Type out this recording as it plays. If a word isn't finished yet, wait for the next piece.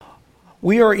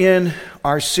We are in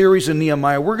our series in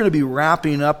Nehemiah. We're going to be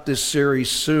wrapping up this series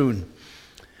soon.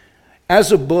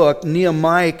 As a book,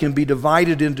 Nehemiah can be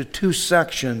divided into two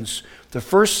sections. The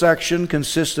first section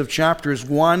consists of chapters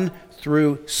 1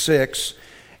 through 6,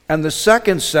 and the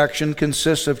second section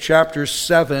consists of chapters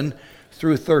 7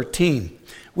 through 13.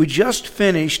 We just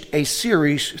finished a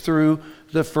series through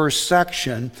the first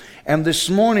section, and this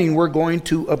morning we're going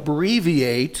to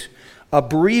abbreviate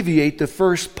the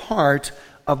first part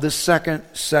of the second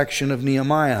section of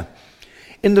Nehemiah.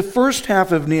 In the first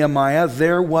half of Nehemiah,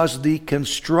 there was the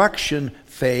construction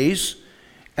phase,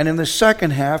 and in the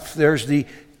second half, there's the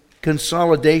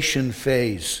consolidation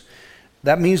phase.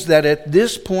 That means that at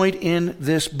this point in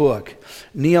this book,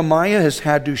 Nehemiah has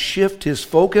had to shift his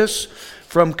focus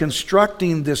from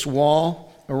constructing this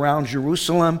wall around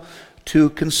Jerusalem to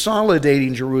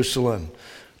consolidating Jerusalem.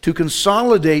 To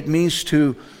consolidate means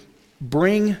to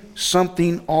bring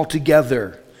something all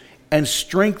together and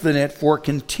strengthen it for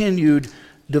continued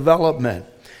development.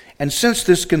 And since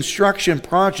this construction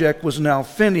project was now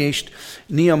finished,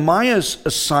 Nehemiah's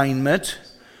assignment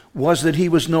was that he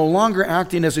was no longer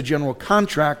acting as a general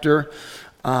contractor.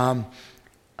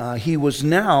 He was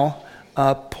now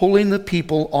pulling the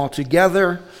people all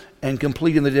together and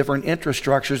completing the different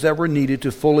infrastructures that were needed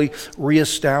to fully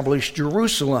reestablish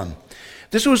Jerusalem.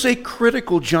 This was a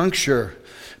critical juncture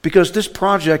because this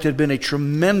project had been a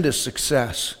tremendous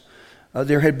success.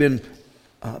 There had been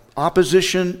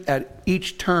opposition at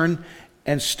each turn,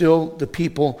 and still the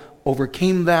people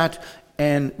overcame that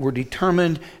and were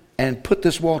determined and put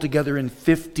this wall together in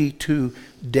 52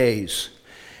 days.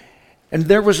 And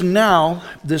there was now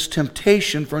this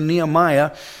temptation for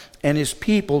Nehemiah and his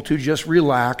people to just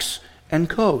relax and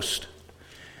coast.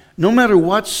 No matter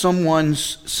what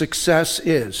someone's success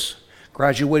is,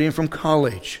 graduating from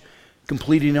college,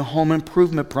 completing a home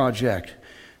improvement project,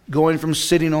 going from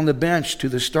sitting on the bench to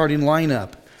the starting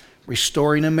lineup,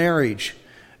 restoring a marriage.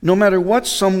 No matter what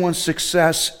someone's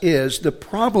success is, the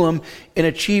problem in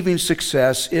achieving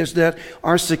success is that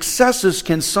our successes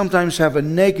can sometimes have a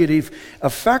negative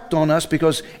effect on us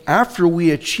because after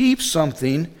we achieve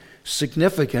something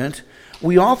significant,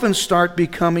 we often start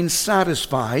becoming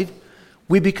satisfied.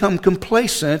 We become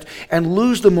complacent and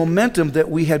lose the momentum that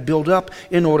we had built up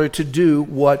in order to do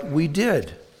what we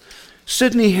did.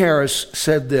 Sidney Harris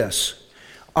said this: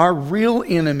 "Our real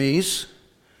enemies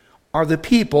are the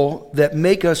people that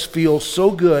make us feel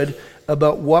so good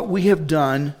about what we have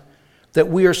done that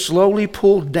we are slowly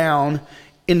pulled down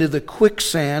into the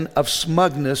quicksand of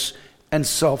smugness and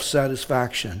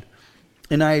self-satisfaction."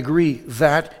 And I agree,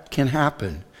 that can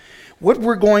happen. What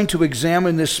we're going to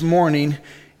examine this morning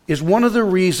is one of the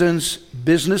reasons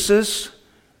businesses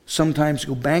sometimes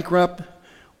go bankrupt,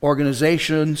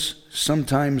 organizations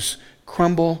sometimes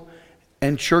crumble,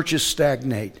 and churches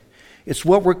stagnate. It's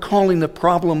what we're calling the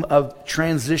problem of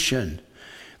transition.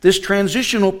 This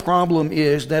transitional problem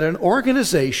is that an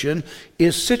organization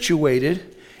is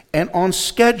situated and on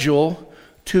schedule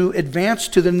to advance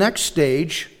to the next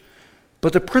stage,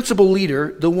 but the principal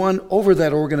leader, the one over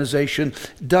that organization,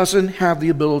 doesn't have the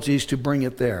abilities to bring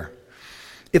it there.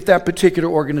 If that particular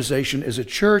organization is a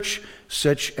church,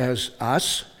 such as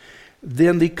us,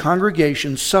 then the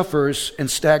congregation suffers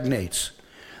and stagnates.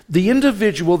 The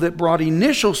individual that brought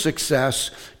initial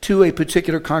success to a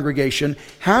particular congregation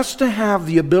has to have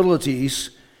the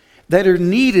abilities that are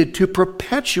needed to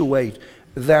perpetuate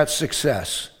that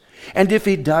success. And if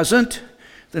he doesn't,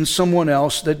 then someone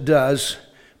else that does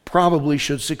probably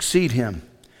should succeed him.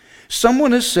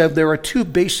 Someone has said there are two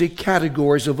basic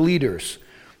categories of leaders.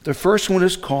 The first one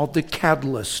is called the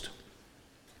catalyst.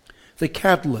 The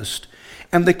catalyst.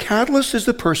 And the catalyst is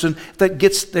the person that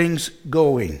gets things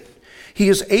going. He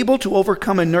is able to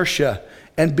overcome inertia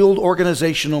and build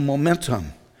organizational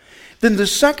momentum. Then the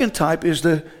second type is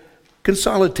the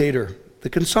consolidator. The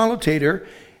consolidator,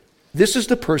 this is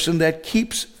the person that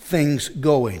keeps things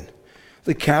going.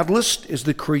 The catalyst is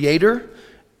the creator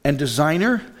and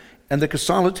designer, and the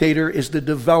consolidator is the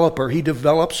developer. He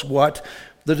develops what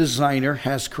the designer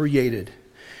has created.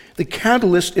 The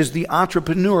catalyst is the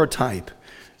entrepreneur type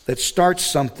that starts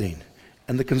something,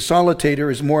 and the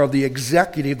consolidator is more of the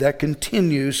executive that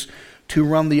continues to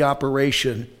run the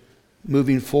operation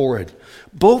moving forward.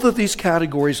 Both of these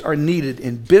categories are needed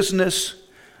in business,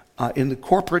 in the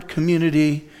corporate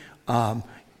community,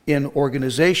 in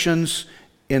organizations,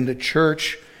 in the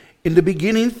church. In the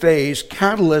beginning phase,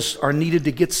 catalysts are needed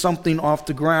to get something off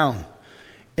the ground.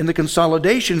 In the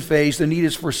consolidation phase, the need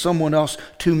is for someone else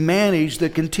to manage the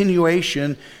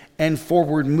continuation and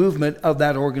forward movement of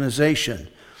that organization.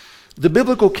 The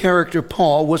biblical character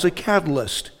Paul was a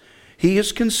catalyst. He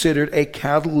is considered a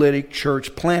catalytic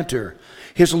church planter.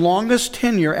 His longest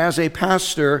tenure as a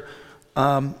pastor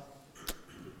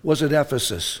was at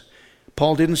Ephesus.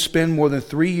 Paul didn't spend more than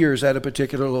 3 years at a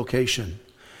particular location.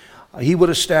 He would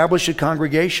establish a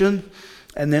congregation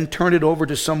and then turn it over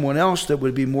to someone else that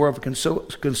would be more of a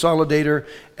consolidator,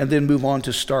 and then move on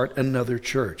to start another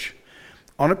church.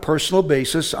 On a personal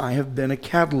basis, I have been a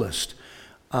catalyst.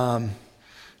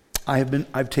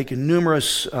 I've taken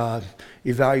numerous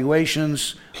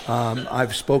evaluations.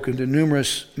 I've spoken to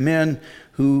numerous men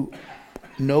who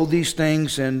know these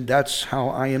things, and that's how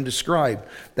I am described.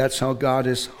 That's how God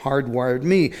has hardwired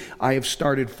me. I have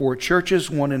started 4 churches,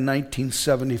 one in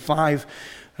 1975,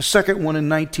 a second one in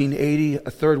 1980, a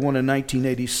third one in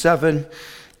 1987,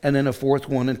 and then a fourth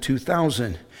one in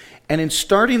 2000. And in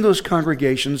starting those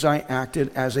congregations, I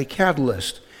acted as a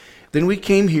catalyst. Then we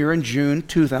came here in June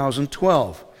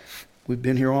 2012. We've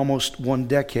been here almost 1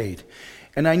 decade.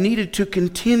 And I needed to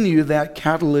continue that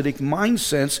catalytic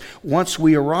mindset once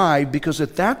we arrived, because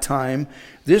at that time,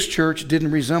 this church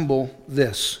didn't resemble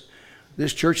this.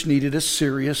 This church needed a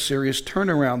serious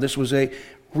turnaround. This was a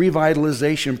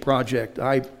revitalization project.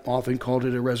 I often called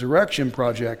it a resurrection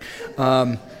project.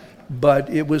 But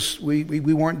it was we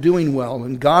weren't doing well.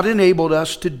 And God enabled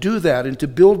us to do that and to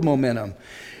build momentum.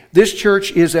 This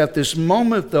church is at this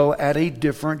moment, though, at a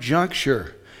different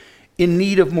juncture, in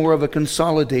need of more of a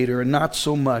consolidator and not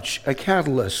so much a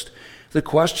catalyst. The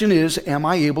question is, am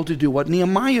I able to do what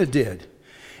Nehemiah did?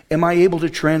 Am I able to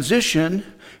transition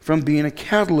from being a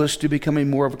catalyst to becoming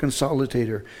more of a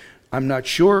consolidator? I'm not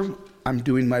sure. I'm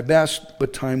doing my best,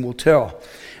 but time will tell.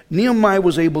 Nehemiah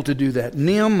was able to do that.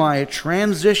 Nehemiah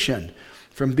transitioned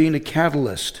from being a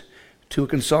catalyst to a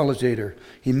consolidator.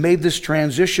 He made this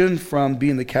transition from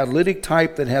being the catalytic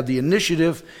type that had the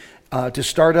initiative to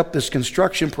start up this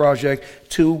construction project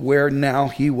to where now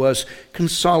he was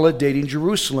consolidating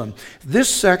Jerusalem.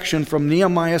 This section from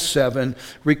Nehemiah 7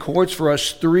 records for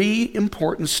us 3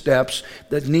 important steps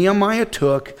that Nehemiah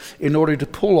took in order to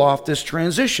pull off this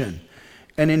transition,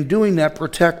 and in doing that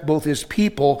protect both his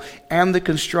people and the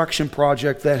construction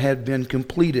project that had been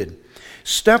completed.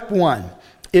 Step 1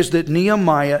 is that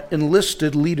Nehemiah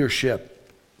enlisted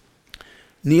leadership.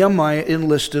 Nehemiah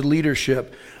enlisted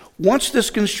leadership. Once this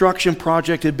construction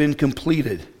project had been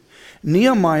completed,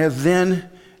 Nehemiah then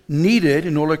needed,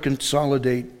 in order to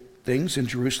consolidate things in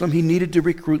Jerusalem, he needed to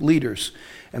recruit leaders.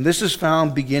 And this is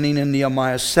found beginning in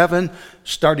Nehemiah 7,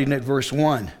 starting at verse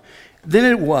 1. Then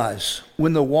it was,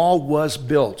 when the wall was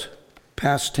built,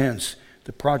 past tense,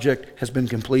 the project has been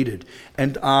completed,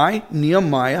 and I,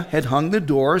 Nehemiah, had hung the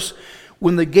doors,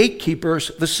 when the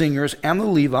gatekeepers, the singers, and the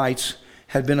Levites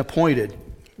had been appointed.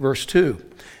 Verse 2.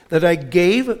 That I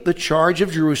gave the charge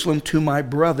of Jerusalem to my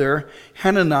brother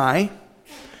Hanani,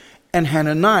 and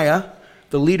Hananiah,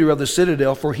 the leader of the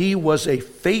citadel, for he was a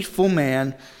faithful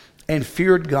man and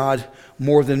feared God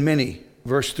more than many.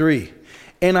 Verse 3.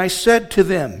 And I said to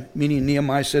them, meaning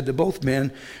Nehemiah said to both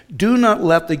men, do not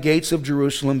let the gates of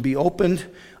Jerusalem be opened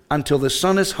until the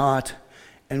sun is hot,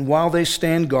 and while they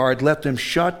stand guard, let them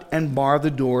shut and bar the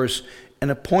doors,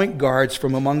 and appoint guards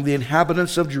from among the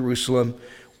inhabitants of Jerusalem,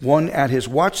 one at his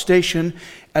watch station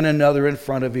and another in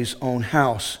front of his own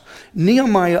house.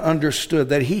 Nehemiah understood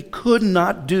that he could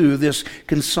not do this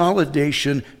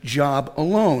consolidation job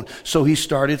alone, so he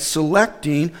started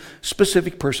selecting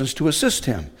specific persons to assist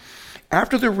him.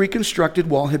 After the reconstructed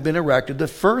wall had been erected, the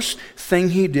first thing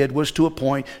he did was to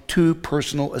appoint 2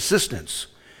 personal assistants.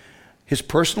 His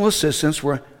personal assistants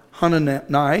were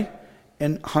Hanani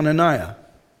and Hananiah.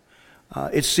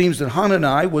 It seems that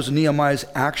Hanani was Nehemiah's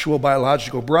actual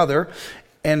biological brother.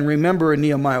 And remember in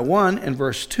Nehemiah 1 and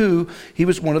verse 2, he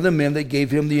was one of the men that gave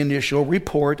him the initial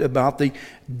report about the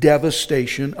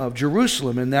devastation of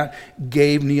Jerusalem. And that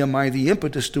gave Nehemiah the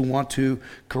impetus to want to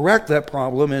correct that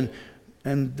problem,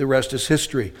 and the rest is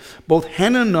history. Both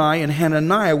Hanani and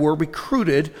Hananiah were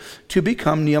recruited to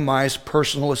become Nehemiah's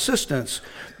personal assistants.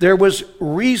 There was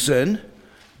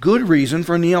good reason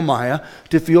for Nehemiah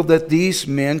to feel that these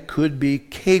men could be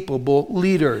capable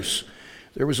leaders.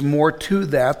 There was more to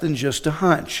that than just a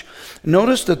hunch.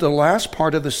 Notice that the last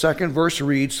part of the second verse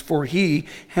reads, for he,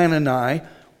 Hanani,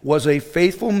 was a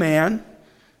faithful man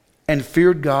and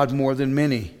feared God more than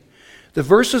many. The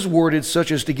verse is worded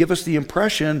such as to give us the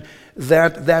impression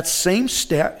that that same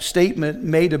statement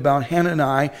made about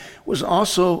Hanani was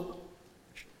also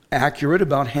accurate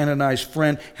about Hananiah's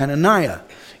friend Hananiah.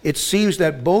 It seems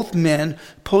that both men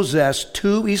possessed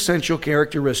 2 essential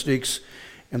characteristics,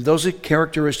 and those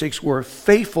characteristics were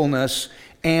faithfulness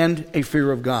and a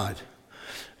fear of God.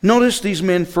 Notice these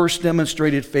men first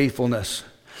demonstrated faithfulness.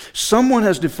 Someone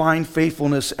has defined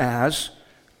faithfulness as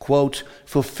quote,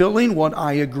 fulfilling what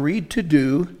I agreed to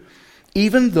do,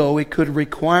 even though it could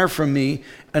require from me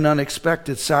an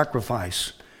unexpected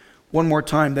sacrifice. One more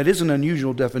time, that is an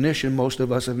unusual definition most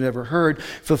of us have never heard.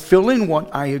 Fulfilling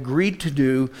what I agreed to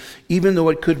do, even though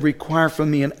it could require from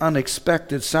me an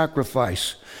unexpected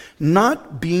sacrifice.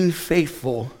 Not being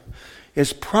faithful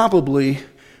is probably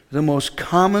the most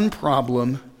common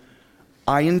problem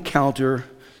I encounter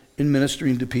in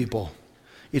ministering to people.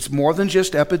 It's more than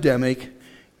just epidemic,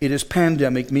 it is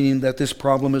pandemic, meaning that this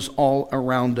problem is all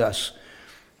around us.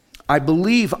 I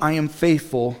believe I am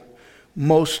faithful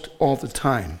most all the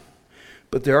time,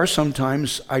 but there are some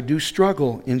times I do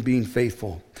struggle in being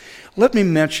faithful. Let me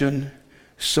mention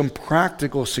some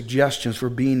practical suggestions for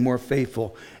being more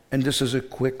faithful, and this is a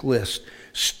quick list.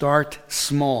 Start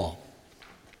small.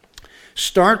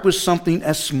 Start with something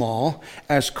as small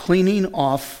as cleaning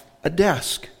off a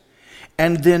desk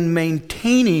and then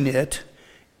maintaining it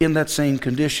in that same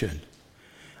condition.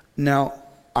 Now,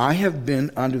 I have been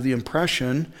under the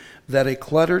impression that a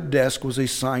cluttered desk was a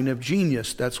sign of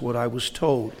genius. That's what I was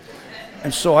told.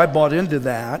 And so I bought into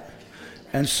that.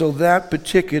 And so that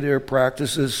particular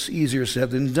practice is easier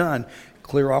said than done.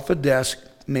 Clear off a desk,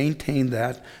 maintain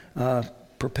that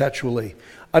perpetually.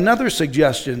 Another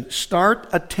suggestion, start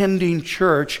attending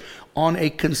church on a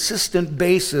consistent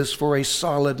basis for a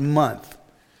solid month.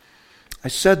 I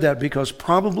said that because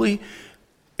probably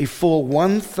a full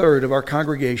 1/3 of our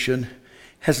congregation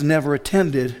has never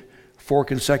attended 4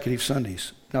 consecutive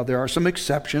Sundays. Now, there are some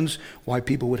exceptions why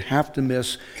people would have to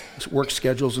miss work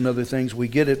schedules and other things. We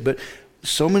get it, but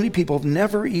so many people have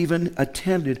never even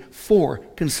attended 4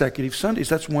 consecutive Sundays.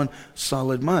 That's one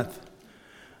solid month.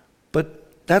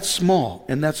 But that's small,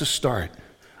 and that's a start.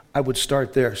 I would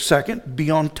start there. Second,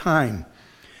 be on time.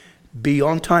 Be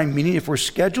on time, meaning if we're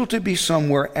scheduled to be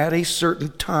somewhere at a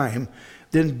certain time,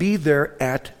 then be there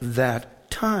at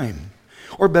that time.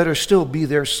 Or better still, be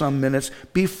there some minutes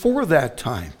before that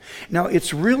time. Now,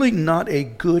 it's really not a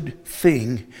good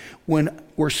thing when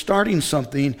we're starting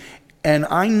something and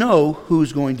I know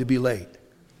who's going to be late.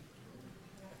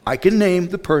 I can name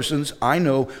the persons I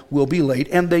know will be late,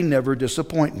 and they never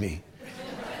disappoint me.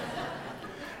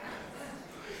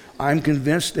 I'm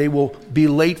convinced they will be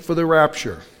late for the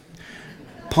rapture.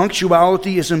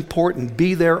 Punctuality is important.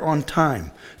 Be there on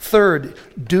time. Third,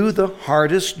 do the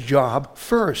hardest job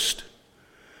first.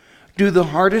 Do the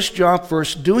hardest job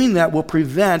first. Doing that will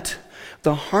prevent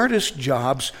the hardest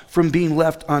jobs from being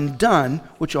left undone,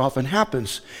 which often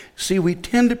happens. See, we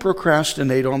tend to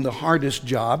procrastinate on the hardest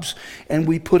jobs, and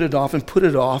we put it off,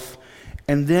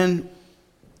 and then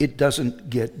it doesn't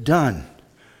get done.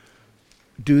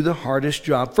 Do the hardest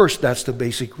job first. That's the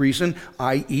basic reason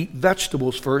I eat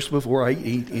vegetables first before I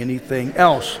eat anything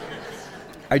else.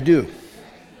 I do.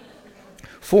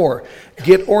 4,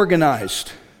 get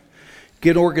organized.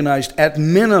 Get organized. At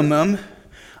minimum,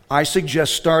 I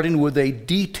suggest starting with a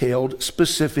detailed,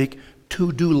 specific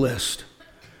to-do list.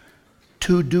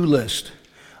 To-do list.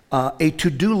 A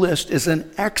to-do list is an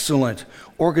excellent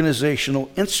organizational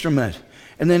instrument.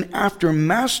 And then after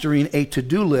mastering a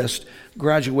to-do list,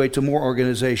 graduate to more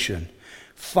organization.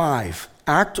 5,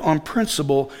 act on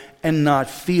principle and not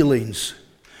feelings.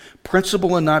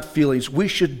 Principle and not feelings. We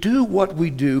should do what we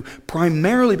do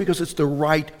primarily because it's the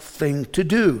right thing to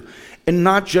do, and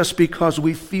not just because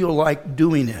we feel like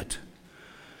doing it.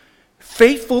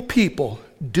 Faithful people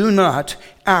do not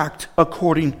act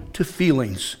according to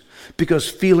feelings, because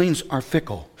feelings are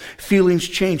fickle. Feelings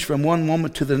change from one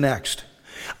moment to the next.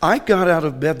 I got out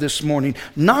of bed this morning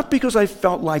not because I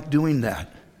felt like doing that.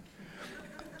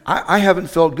 I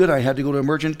haven't felt good. I had to go to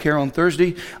emergent care on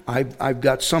Thursday. I've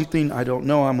got something, I don't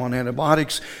know, I'm on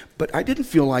antibiotics, but I didn't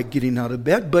feel like getting out of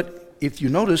bed. But if you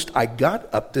noticed, I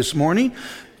got up this morning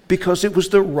because it was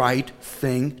the right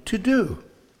thing to do.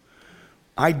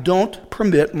 I don't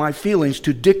permit my feelings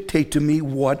to dictate to me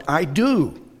what I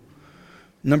do.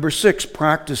 Number 6,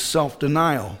 practice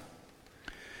self-denial.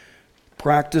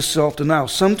 Practice self-denial.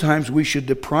 Sometimes we should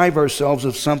deprive ourselves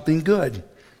of something good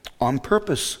on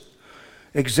purpose.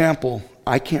 Example,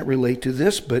 I can't relate to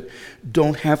this, but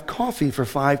don't have coffee for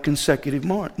 5 consecutive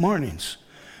mornings.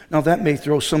 Now that may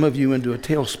throw some of you into a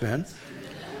tailspin.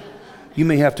 You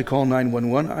may have to call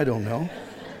 911, I don't know.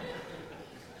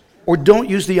 Or don't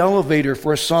use the elevator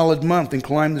for a solid month and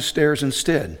climb the stairs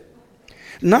instead.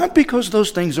 Not because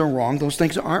those things are wrong, those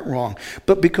things aren't wrong,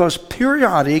 but because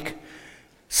periodic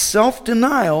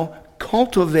self-denial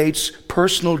cultivates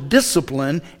personal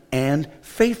discipline and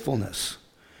faithfulness.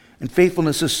 And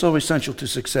faithfulness is so essential to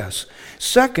success.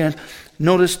 Second,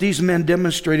 notice these men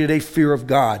demonstrated a fear of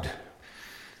God.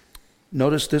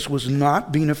 Notice this was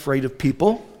not being afraid of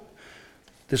people.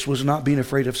 This was not being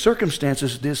afraid of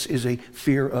circumstances. This is a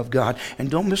fear of God. And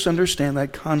don't misunderstand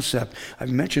that concept. I've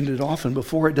mentioned it often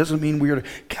before. It doesn't mean we are to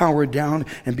cower down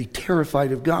and be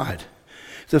terrified of God.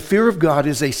 The fear of God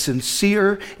is a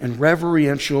sincere and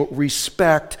reverential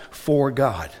respect for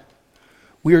God.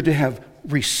 We are to have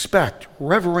respect,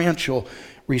 reverential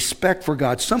respect for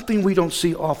God, something we don't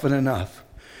see often enough.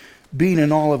 Being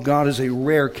in awe of God is a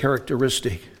rare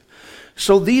characteristic.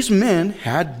 So these men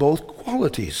had both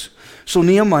qualities. So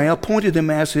Nehemiah appointed them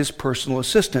as his personal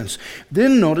assistants.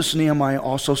 Then notice Nehemiah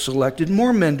also selected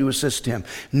more men to assist him.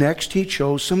 Next, he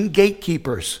chose some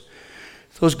gatekeepers.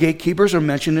 Those gatekeepers are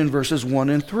mentioned in verses 1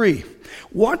 and 3.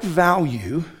 What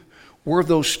value were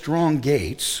those strong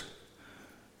gates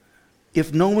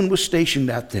if no one was stationed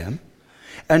at them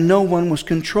and no one was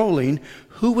controlling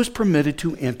who was permitted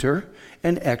to enter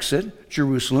and exit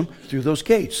Jerusalem through those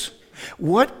gates?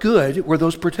 What good were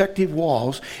those protective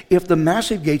walls if the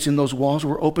massive gates in those walls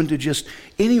were open to just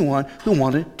anyone who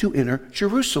wanted to enter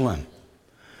Jerusalem?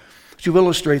 To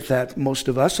illustrate that, most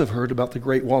of us have heard about the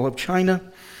Great Wall of China.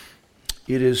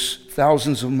 It is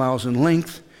thousands of miles in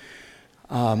length.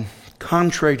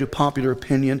 Contrary to popular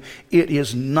opinion, it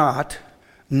is not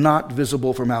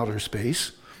visible from outer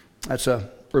space. That's an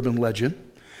urban legend.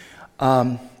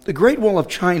 The Great Wall of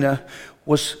China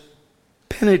was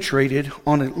penetrated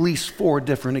on at least 4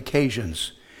 different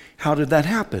occasions. How did that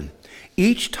happen?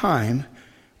 Each time,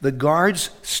 the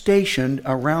guards stationed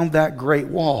around that Great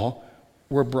Wall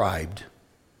were bribed.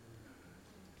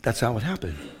 That's how it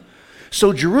happened.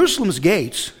 So Jerusalem's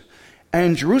gates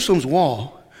and Jerusalem's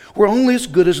wall were only as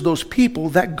good as those people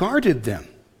that guarded them.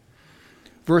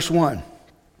 Verse 1,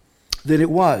 then it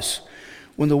was,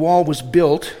 when the wall was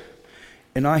built,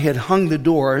 and I had hung the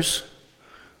doors,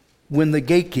 when the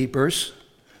gatekeepers,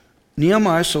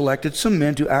 Nehemiah selected some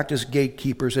men to act as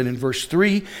gatekeepers, and in verse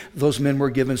 3, those men were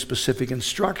given specific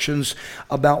instructions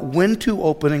about when to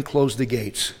open and close the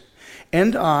gates.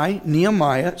 And I,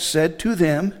 Nehemiah, said to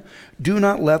them, do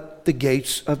not let the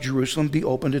gates of Jerusalem be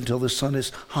opened until the sun is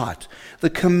hot.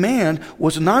 The command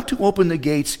was not to open the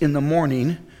gates in the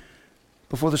morning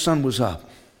before the sun was up.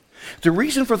 The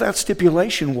reason for that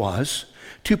stipulation was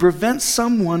to prevent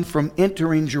someone from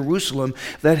entering Jerusalem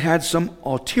that had some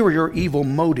ulterior evil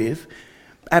motive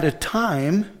at a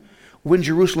time when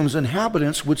Jerusalem's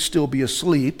inhabitants would still be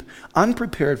asleep,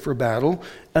 unprepared for battle,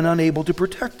 and unable to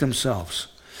protect themselves.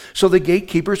 So the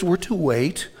gatekeepers were to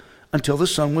wait until the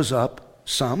sun was up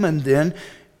some, and then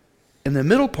in the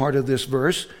middle part of this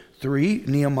verse 3,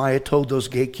 Nehemiah told those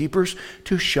gatekeepers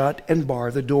to shut and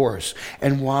bar the doors.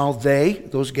 And while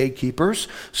those gatekeepers,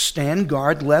 stand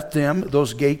guard, let them,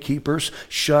 those gatekeepers,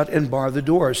 shut and bar the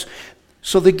doors.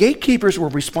 So the gatekeepers were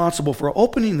responsible for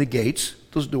opening the gates,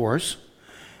 those doors,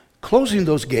 closing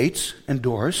those gates and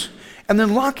doors, and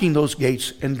then locking those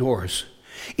gates and doors.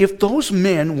 If those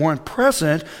men weren't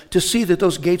present to see that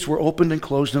those gates were opened and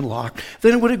closed and locked,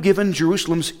 then it would have given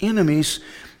Jerusalem's enemies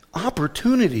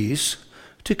opportunities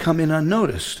to come in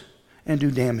unnoticed and do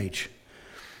damage.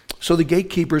 So the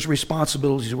gatekeepers'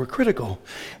 responsibilities were critical.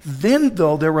 Then,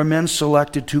 though, there were men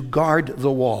selected to guard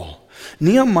the wall.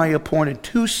 Nehemiah appointed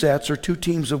 2 sets or 2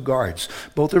 teams of guards.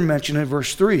 Both are mentioned in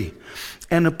verse 3.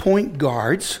 And appoint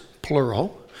guards,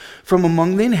 plural, from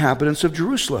among the inhabitants of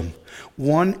Jerusalem,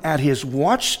 one at his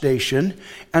watch station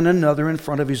and another in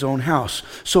front of his own house.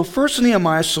 So first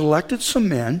Nehemiah selected some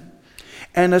men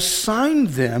and assigned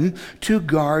them to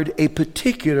guard a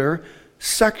particular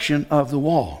section of the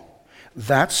wall.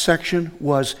 That section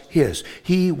was his.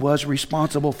 He was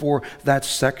responsible for that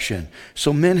section.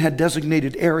 So men had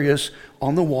designated areas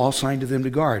on the wall assigned to them to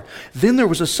guard. Then there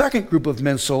was a second group of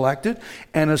men selected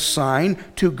and assigned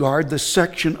to guard the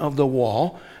section of the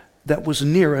wall that was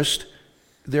nearest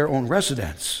their own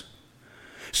residence.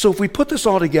 So if we put this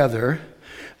all together,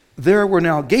 there were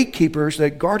now gatekeepers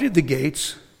that guarded the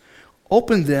gates,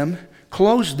 opened them,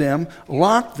 closed them,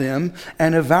 locked them,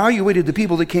 and evaluated the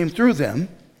people that came through them.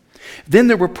 Then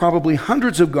there were probably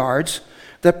hundreds of guards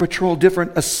that patrolled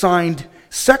different assigned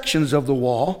sections of the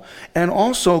wall, and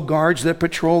also guards that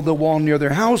patrolled the wall near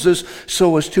their houses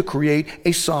so as to create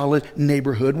a solid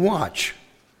neighborhood watch.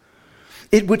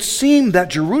 It would seem that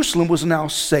Jerusalem was now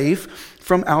safe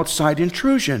from outside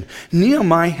intrusion.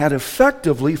 Nehemiah had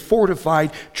effectively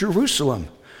fortified Jerusalem.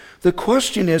 The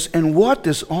question is, and what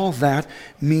does all that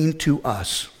mean to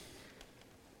us?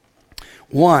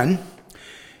 1,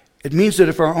 it means that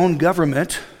if our own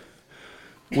government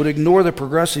would ignore the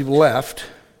progressive left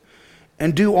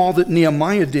and do all that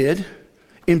Nehemiah did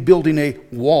in building a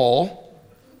wall,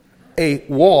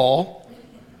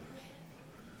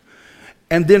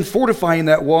 and then fortifying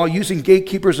that wall using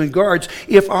gatekeepers and guards,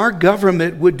 if our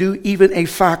government would do even a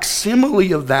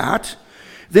facsimile of that,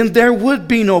 then there would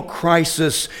be no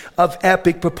crisis of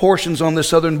epic proportions on the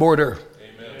southern border.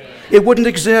 Amen. It wouldn't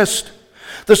exist.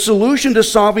 The solution to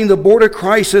solving the border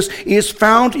crisis is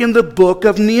found in the book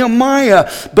of Nehemiah,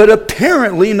 but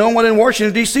apparently no one in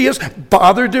Washington, D.C. has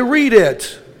bothered to read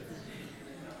it.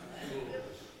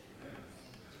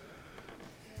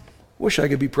 Wish I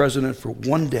could be president for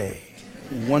one day.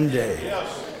 One day.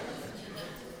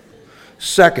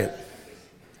 Second,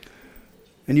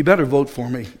 and you better vote for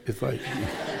me if I...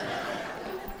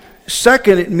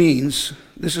 Second, it means,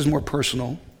 this is more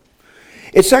personal,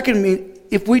 it means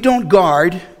if we don't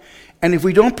guard and if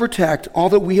we don't protect all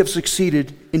that we have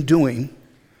succeeded in doing,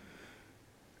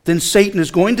 then Satan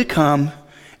is going to come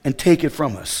and take it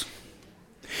from us.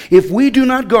 If we do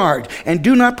not guard and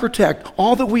do not protect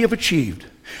all that we have achieved,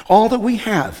 all that we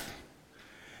have,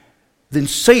 then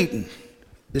Satan,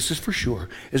 this is for sure,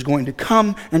 is going to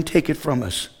come and take it from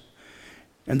us.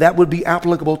 And that would be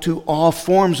applicable to all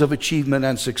forms of achievement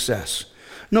and success.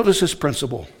 Notice this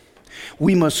principle.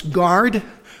 We must guard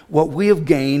what we have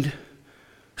gained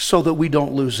so that we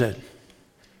don't lose it.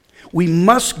 We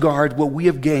must guard what we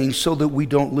have gained so that we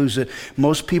don't lose it.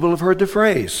 Most people have heard the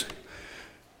phrase,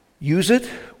 use it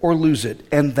or lose it,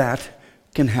 and that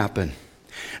can happen.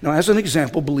 Now, as an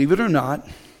example, believe it or not,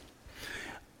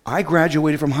 I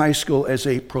graduated from high school as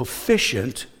a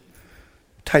proficient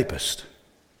typist.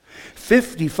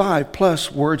 55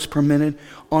 plus words per minute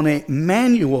on a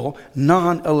manual,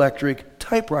 non-electric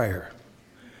typewriter.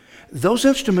 Those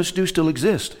instruments do still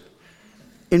exist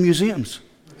in museums.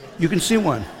 You can see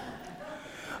one.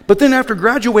 But then after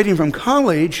graduating from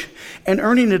college and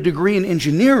earning a degree in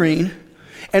engineering,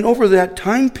 and over that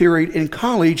time period in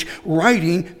college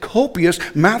writing copious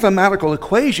mathematical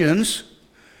equations,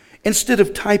 instead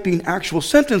of typing actual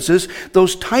sentences,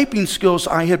 those typing skills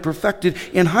I had perfected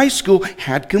in high school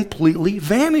had completely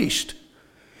vanished.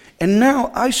 And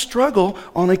now I struggle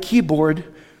on a keyboard,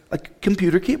 a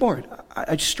computer keyboard.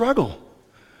 I struggle.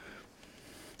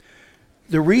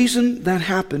 The reason that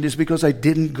happened is because I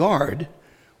didn't guard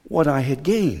what I had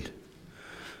gained.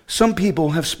 Some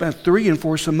people have spent 3 and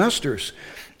 4 semesters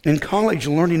in college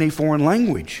learning a foreign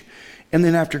language, and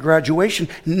then after graduation,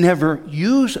 never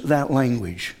use that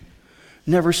language.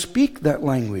 Never speak that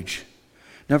language,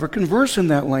 never converse in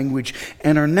that language,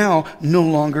 and are now no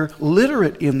longer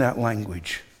literate in that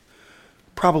language.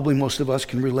 Probably most of us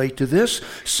can relate to this.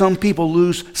 Some people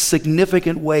lose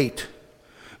significant weight,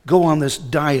 go on this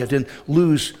diet and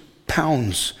lose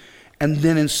pounds, and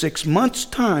then in 6 months'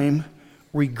 time,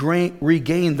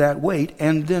 regain that weight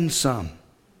and then some.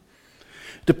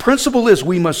 The principle is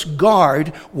we must guard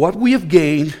what we have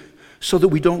gained so that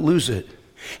we don't lose it.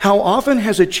 How often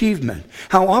has achievement,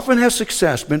 how often has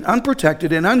success been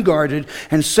unprotected and unguarded,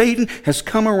 and Satan has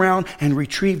come around and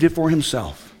retrieved it for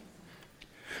himself?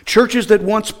 Churches that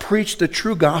once preached the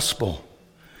true gospel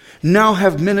now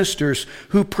have ministers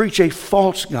who preach a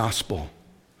false gospel.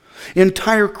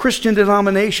 Entire Christian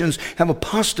denominations have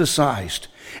apostatized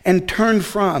and turned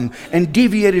from and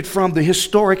deviated from the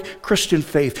historic Christian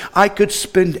faith. I could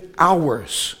spend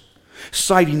hours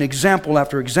citing example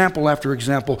after example after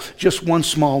example, just one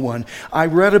small one. I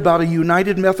read about a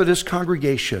United Methodist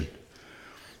congregation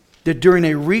that during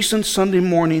a recent Sunday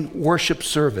morning worship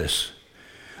service,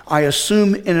 I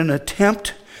assume in an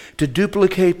attempt to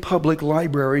duplicate public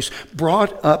libraries,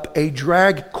 brought up a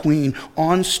drag queen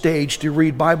on stage to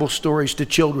read Bible stories to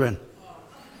children.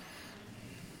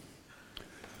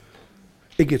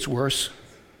 It gets worse.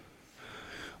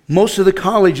 Most of the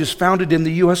colleges founded in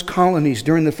the U.S. colonies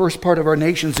during the first part of our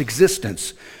nation's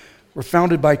existence were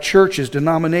founded by churches,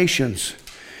 denominations,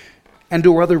 and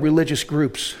or other religious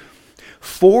groups.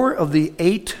 4 of the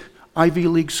 8 Ivy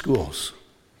League schools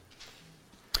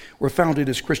were founded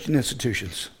as Christian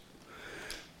institutions.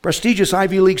 Prestigious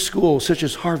Ivy League schools such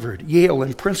as Harvard, Yale,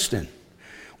 and Princeton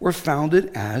were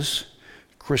founded as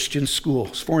Christian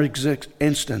schools. For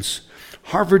instance,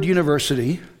 Harvard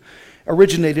University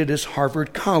originated as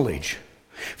Harvard College,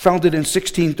 founded in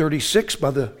 1636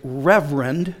 by the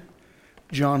Reverend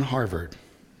John Harvard.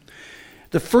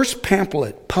 The first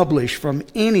pamphlet published from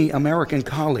any American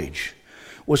college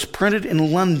was printed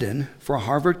in London for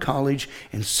Harvard College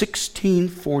in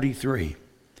 1643.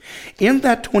 In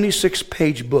that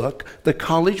 26-page book, the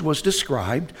college was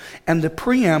described, and the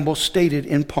preamble stated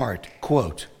in part,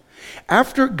 quote,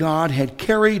 "After God had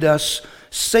carried us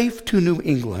safe to New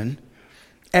England,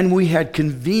 and we had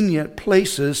convenient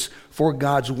places for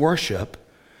God's worship,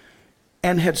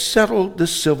 and had settled the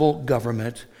civil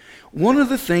government, one of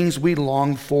the things we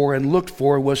longed for and looked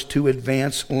for was to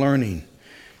advance learning.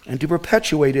 and to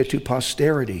perpetuate it to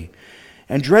posterity.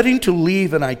 And dreading to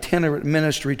leave an itinerant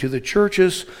ministry to the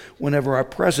churches whenever our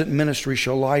present ministry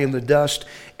shall lie in the dust,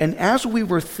 and as we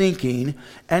were thinking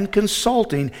and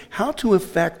consulting how to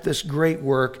effect this great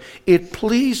work, it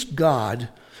pleased God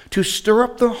to stir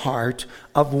up the heart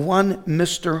of one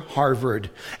Mr. Harvard,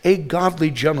 a godly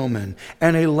gentleman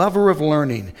and a lover of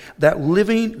learning, that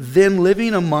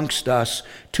living amongst us,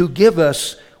 to give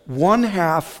us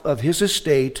 1/2 of his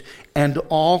estate and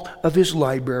all of his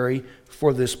library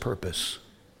for this purpose.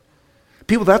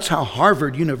 People, that's how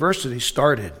Harvard University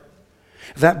started.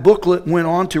 That booklet went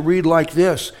on to read like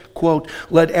this, quote,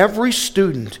 "Let every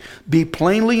student be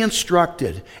plainly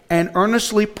instructed and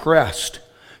earnestly pressed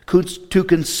to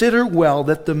consider well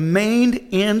that the main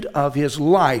end of his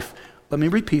life," let me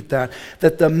repeat that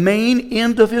the main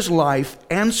end of his life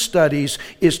and studies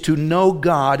is to know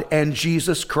God and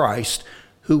Jesus Christ,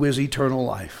 who is eternal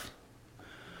life.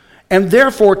 And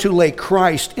therefore to lay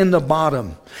Christ in the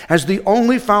bottom as the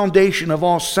only foundation of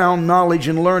all sound knowledge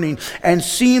and learning, and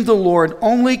seeing the Lord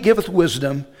only giveth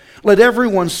wisdom, let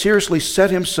everyone seriously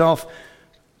set himself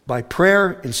by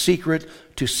prayer in secret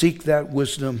to seek that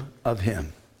wisdom of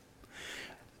him.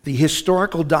 The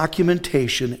historical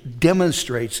documentation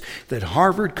demonstrates that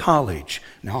Harvard College,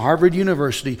 now Harvard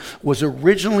University, was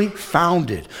originally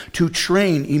founded to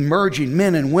train emerging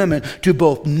men and women to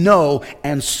both know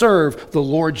and serve the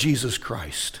Lord Jesus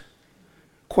Christ.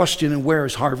 Question: where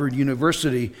is Harvard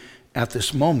University at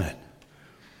this moment?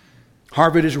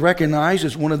 Harvard is recognized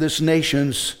as one of this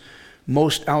nation's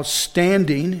most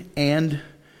outstanding and,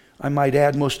 I might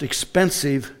add, most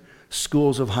expensive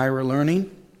schools of higher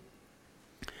learning.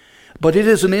 But it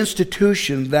is an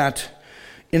institution that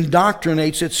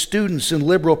indoctrinates its students in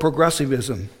liberal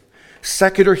progressivism,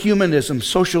 secular humanism,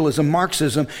 socialism,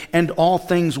 Marxism, and all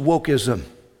things wokeism.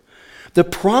 The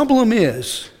problem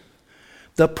is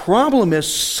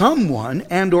someone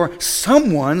and or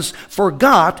someone's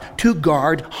forgot to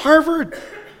guard Harvard.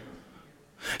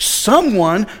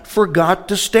 Someone forgot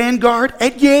to stand guard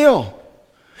at Yale.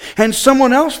 And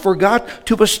someone else forgot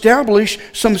to establish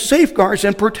some safeguards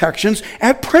and protections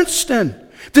at Princeton.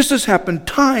 This has happened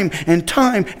time and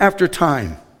time after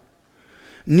time.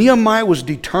 Nehemiah was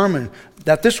determined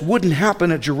that this wouldn't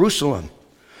happen at Jerusalem.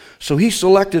 So he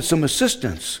selected some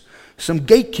assistants, some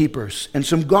gatekeepers, and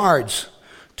some guards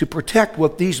to protect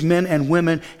what these men and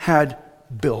women had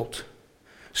built.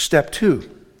 Step 2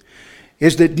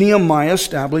 is that Nehemiah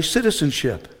established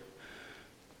citizenship.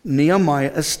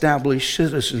 Nehemiah established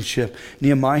citizenship.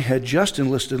 Nehemiah had just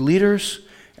enlisted leaders,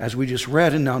 as we just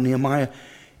read, and now Nehemiah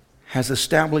has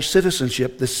established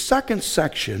citizenship. The second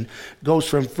section goes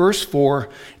from verse 4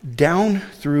 down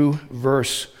through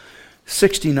verse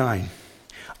 69.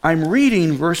 I'm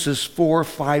reading verses 4,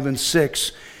 5, and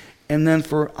 6, and then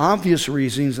for obvious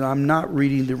reasons, I'm not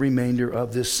reading the remainder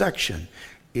of this section.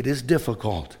 It is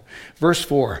difficult. Verse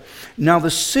 4, "Now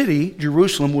the city,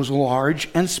 Jerusalem, was large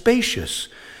and spacious,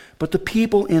 but the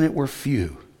people in it were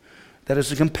few." That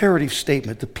is a comparative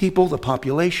statement. The people, the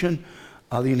population,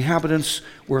 the inhabitants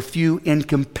were few in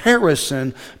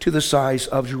comparison to the size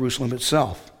of Jerusalem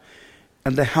itself.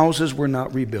 And the houses were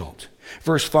not rebuilt.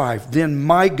 Verse 5, "Then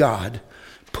my God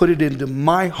put it into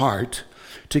my heart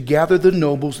to gather the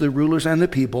nobles, the rulers, and the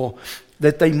people,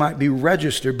 that they might be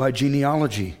registered by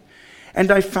genealogy. And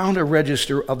I found a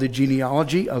register of the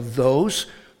genealogy of those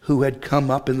who had come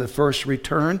up in the first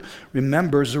return."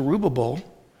 Remember, Zerubbabel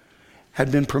had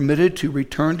been permitted to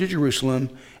return to Jerusalem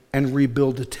and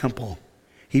rebuild the temple.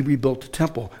 He rebuilt the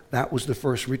temple. That was the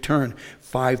first return,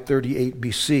 538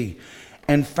 BC,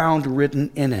 and found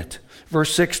written in it.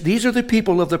 Verse 6, "These are the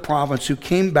people of the province who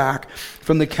came back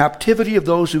from the captivity of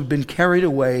those who've been carried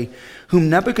away, whom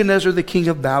Nebuchadnezzar the king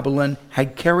of Babylon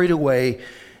had carried away,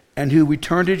 and who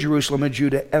returned to Jerusalem and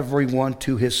Judah, every one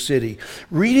to his city."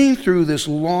 Reading through this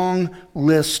long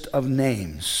list of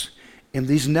names in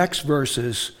these next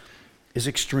verses is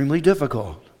extremely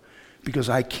difficult because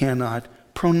I cannot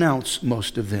pronounce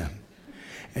most of them.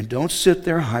 And don't sit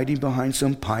there hiding behind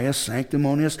some pious,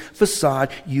 sanctimonious facade.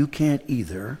 You can't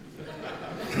either.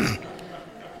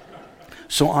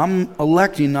 So I'm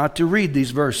electing not to read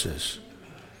these verses.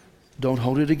 Don't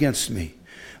hold it against me.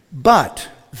 But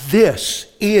this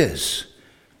is,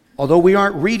 although we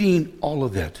aren't reading all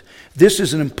of it, this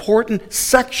is an important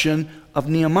section of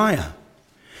Nehemiah.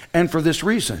 And for this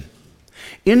reason,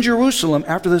 in Jerusalem,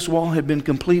 after this wall had been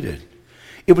completed,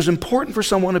 it was important for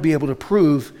someone to be able to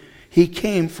prove he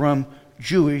came from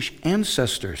Jewish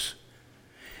ancestors.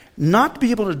 Not to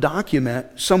be able to document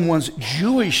someone's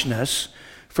Jewishness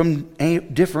from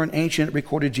different ancient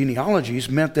recorded genealogies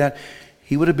meant that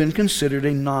he would have been considered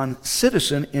a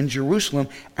non-citizen in Jerusalem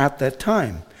at that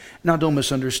time. Now, don't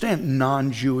misunderstand.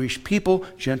 Non-Jewish people,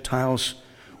 Gentiles,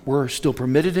 were still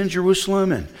permitted in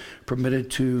Jerusalem and permitted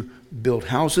to build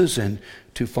houses and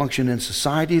to function in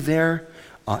society there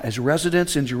as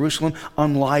residents in Jerusalem,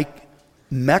 unlike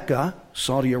Mecca,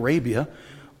 Saudi Arabia,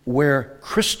 where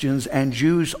Christians and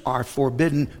Jews are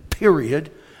forbidden,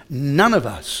 period. None of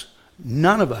us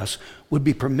would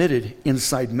be permitted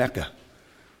inside Mecca.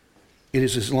 It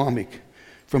is Islamic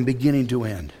from beginning to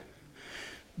end.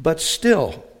 But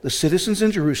still, the citizens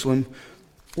in Jerusalem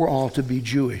were all to be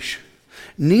Jewish.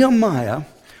 Nehemiah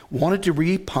wanted to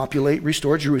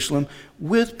restore Jerusalem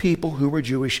with people who were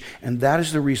Jewish, and that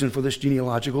is the reason for this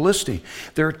genealogical listing.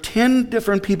 There are 10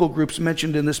 different people groups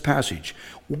mentioned in this passage.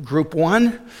 Group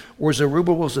 1 were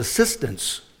Zerubbabel's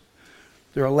assistants.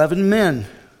 There are 11 men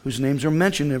whose names are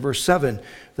mentioned in verse 7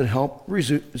 that helped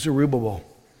Zerubbabel.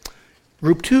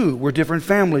 Group 2 were different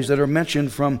families that are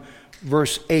mentioned from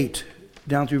verse 8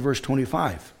 down through verse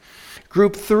 25.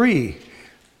 Group 3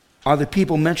 are the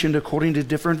people mentioned according to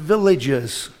different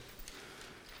villages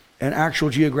and actual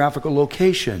geographical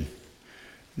location,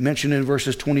 mentioned in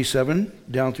verses 27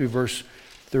 down through verse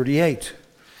 38.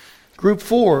 Group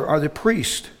 4 are the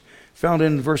priests, found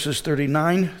in verses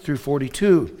 39 through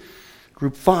 42.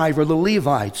 Group 5 are the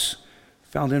Levites,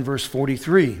 found in verse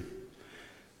 43.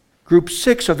 Group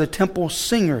 6 are the temple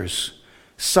singers,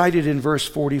 cited in verse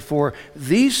 44.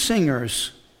 These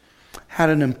singers had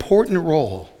an important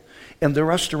role in the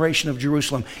restoration of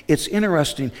Jerusalem. It's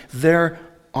interesting, there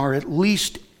are at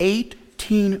least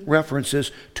 18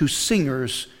 references to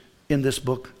singers in this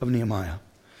book of Nehemiah.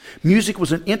 Music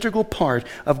was an integral part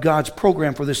of God's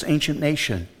program for this ancient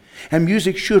nation. And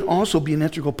music should also be an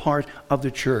integral part of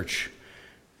the church.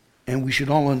 And we should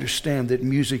all understand that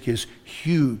music is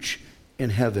huge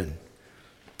in heaven.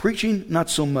 Preaching, not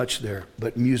so much there,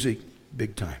 but music,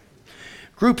 big time.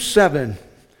 Group 7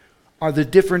 are the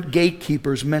different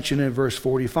gatekeepers mentioned in verse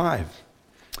 45.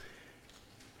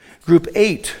 Group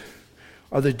 8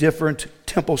 are the different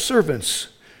temple servants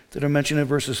that are mentioned in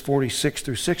verses 46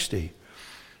 through 60.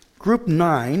 Group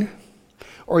 9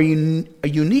 are a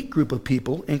unique group of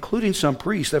people, including some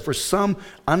priests, that for some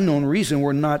unknown reason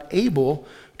were not able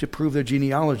to prove their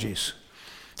genealogies.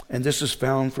 And this is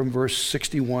found from verse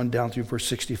 61 down through verse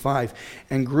 65.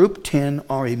 And group 10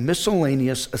 are a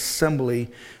miscellaneous assembly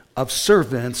of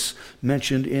servants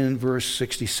mentioned in verse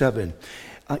 67.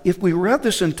 If we read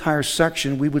this entire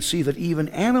section, we would see that even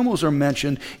animals are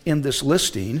mentioned in this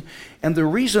listing. And the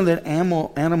reason that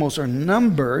animals are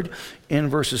numbered in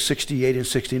verses 68 and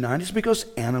 69 is because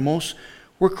animals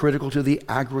were critical to the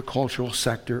agricultural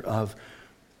sector of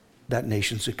that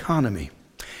nation's economy.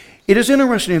 It is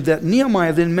interesting that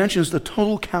Nehemiah then mentions the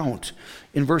total count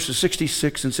in verses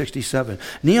 66 and 67.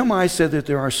 Nehemiah said that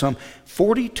there are some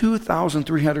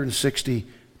 42,360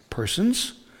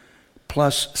 persons,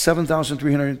 plus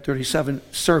 7,337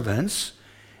 servants,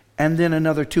 and then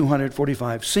another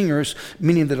 245 singers,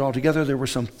 meaning that altogether there were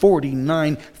some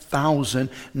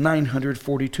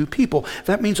 49,942 people.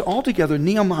 That means altogether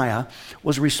Nehemiah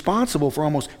was responsible for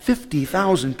almost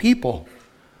 50,000 people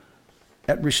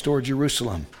at restored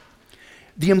Jerusalem.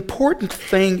 The important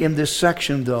thing in this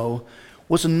section, though,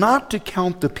 was not to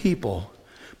count the people,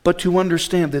 but to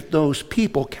understand that those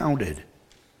people counted.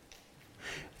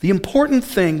 The important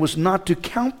thing was not to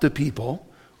count the people,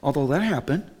 although that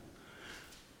happened,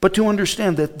 but to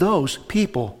understand that those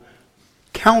people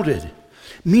counted,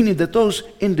 meaning that those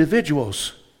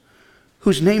individuals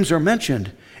whose names are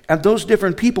mentioned and those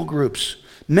different people groups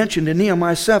mentioned in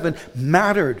Nehemiah 7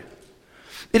 mattered.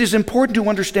 It is important to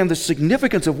understand the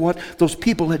significance of what those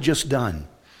people had just done.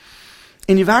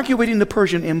 In evacuating the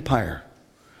Persian Empire,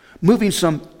 moving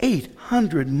some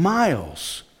 800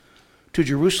 miles to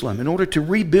Jerusalem in order to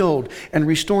rebuild and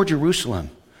restore Jerusalem,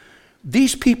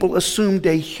 these people assumed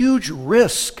a huge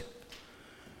risk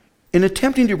in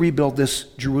attempting to rebuild this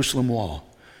Jerusalem wall.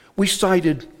 We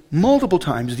cited multiple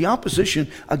times the opposition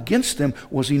against them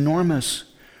was enormous.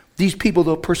 These people,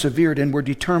 though, persevered and were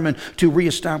determined to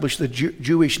reestablish the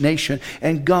Jewish nation,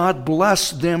 and God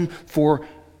blessed them for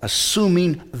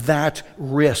assuming that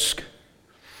risk.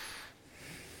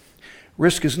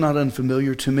 Risk is not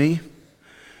unfamiliar to me.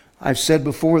 I've said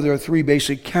before there are 3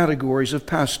 basic categories of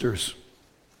pastors.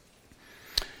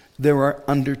 There are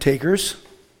undertakers,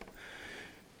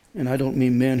 and I don't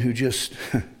mean men who just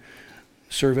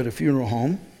serve at a funeral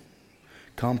home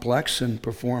complex and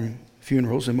perform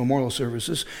funerals and memorial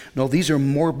services. No, these are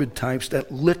morbid types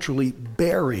that literally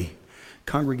bury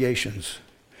congregations.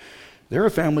 There are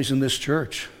families in this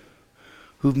church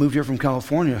who've moved here from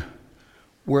California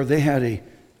where they had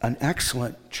an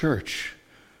excellent church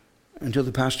until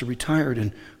the pastor retired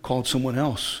and called someone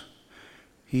else.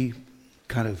 He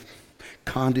kind of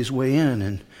conned his way in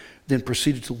and then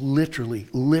proceeded to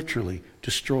literally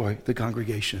destroy the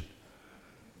congregation.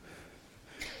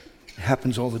 It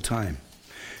happens all the time.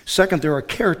 Second, there are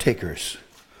caretakers.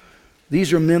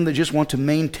 These are men that just want to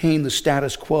maintain the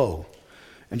status quo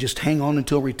and just hang on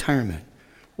until retirement.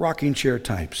 Rocking chair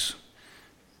types.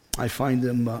 I find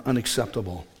them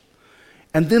unacceptable.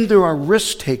 And then there are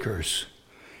risk takers.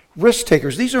 Risk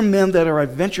takers, these are men that are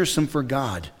adventuresome for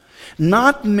God.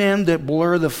 Not men that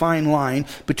blur the fine line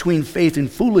between faith and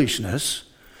foolishness,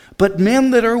 but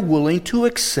men that are willing to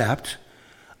accept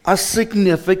a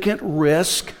significant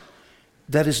risk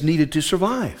that is needed to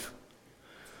survive.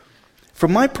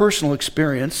 From my personal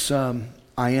experience, I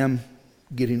am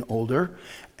getting older,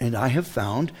 and I have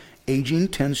found aging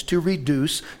tends to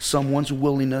reduce someone's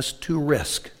willingness to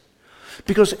risk.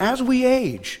 Because as we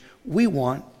age, we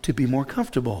want to be more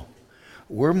comfortable.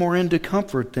 We're more into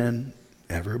comfort than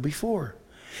ever before.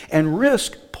 And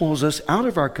risk pulls us out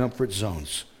of our comfort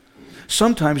zones.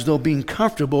 Sometimes, though, being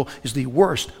comfortable is the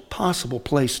worst possible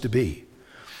place to be.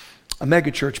 A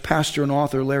megachurch pastor and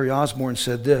author, Larry Osborne,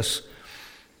 said this: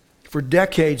 "For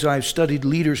decades, I've studied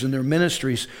leaders in their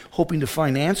ministries, hoping to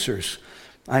find answers.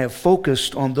 I have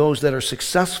focused on those that are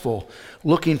successful,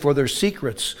 looking for their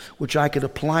secrets, which I could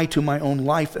apply to my own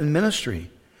life and ministry.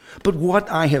 But what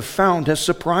I have found has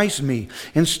surprised me.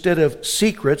 Instead of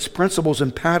secrets, principles,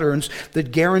 and patterns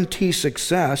that guarantee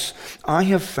success, I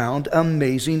have found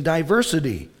amazing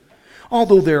diversity.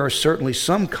 Although there are certainly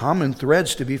some common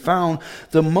threads to be found,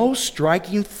 the most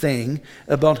striking thing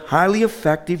about highly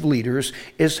effective leaders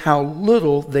is how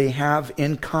little they have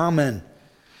in common.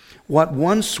 What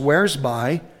one swears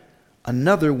by,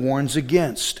 another warns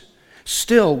against.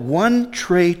 Still, one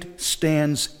trait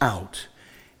stands out,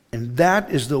 and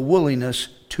that is the willingness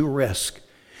to risk.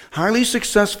 Highly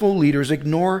successful leaders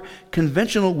ignore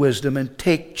conventional wisdom and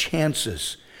take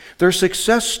chances. Their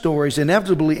success stories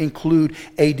inevitably include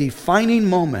a defining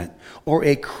moment or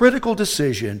a critical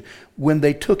decision when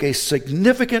they took a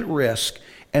significant risk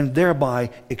and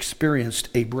thereby experienced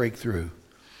a breakthrough."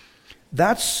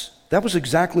 That was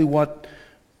exactly what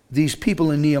these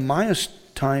people in Nehemiah's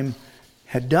time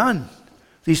had done.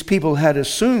 These people had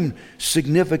assumed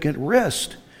significant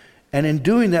risk, and in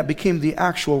doing that became the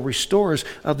actual restorers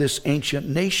of this ancient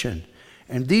nation.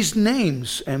 And these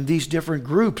names and these different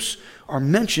groups are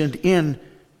mentioned in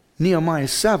Nehemiah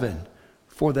 7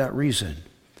 for that reason.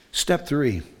 Step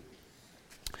 3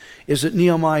 is that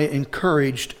Nehemiah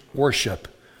encouraged worship.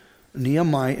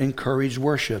 Nehemiah encouraged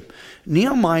worship.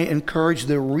 Nehemiah encouraged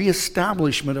the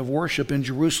reestablishment of worship in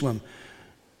Jerusalem,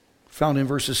 found in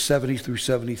verses 70 through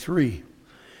 73.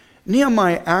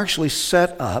 Nehemiah actually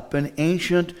set up an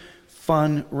ancient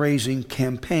fundraising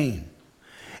campaign.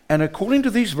 And according to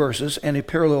these verses and a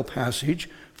parallel passage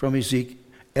from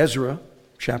Ezra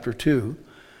chapter 2,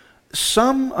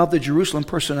 some of the Jerusalem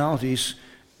personalities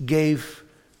gave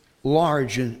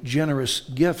large and generous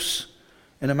gifts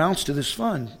and amounts to this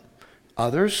fund.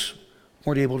 Others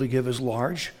weren't able to give as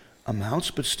large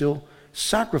amounts, but still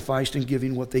sacrificed in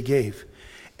giving what they gave.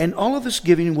 And all of this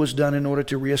giving was done in order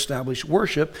to reestablish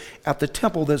worship at the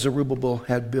temple that Zerubbabel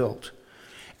had built.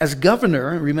 As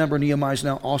governor, remember Nehemiah is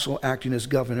now also acting as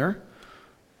governor,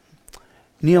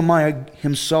 Nehemiah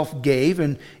himself gave,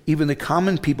 and even the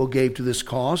common people gave to this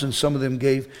cause, and some of them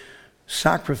gave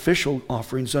sacrificial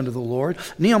offerings unto the Lord.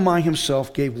 Nehemiah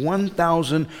himself gave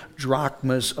 1,000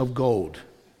 drachmas of gold,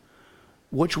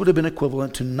 which would have been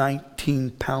equivalent to 19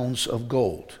 pounds of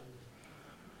gold.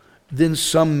 Then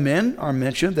some men are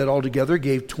mentioned that altogether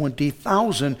gave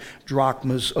 20,000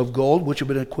 drachmas of gold, which would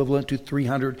have been equivalent to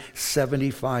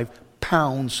 375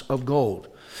 pounds of gold.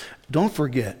 Don't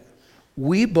forget,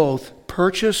 we both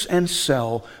purchase and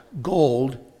sell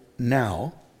gold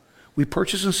now. We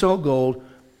purchase and sell gold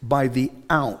by the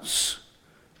ounce,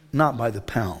 not by the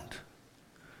pound.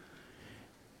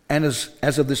 And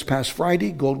as of this past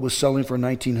Friday, gold was selling for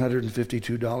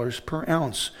 $1,952 per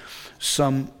ounce.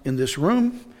 Some in this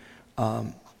room,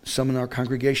 some in our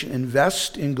congregation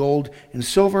invest in gold and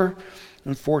silver.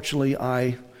 Unfortunately,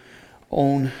 I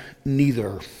own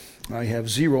neither. I have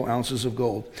 0 ounces of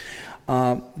gold.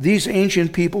 These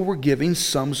ancient people were giving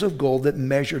sums of gold that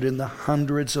measured in the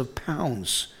hundreds of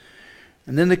pounds.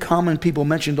 And then the common people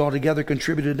mentioned altogether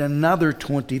contributed another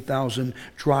 20,000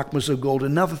 drachmas of gold,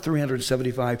 another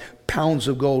 375 pounds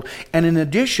of gold, and in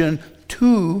addition,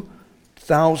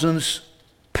 2,000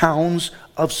 pounds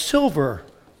of silver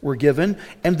were given,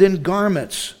 and then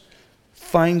garments,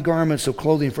 fine garments of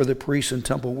clothing for the priests and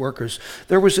temple workers.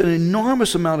 There was an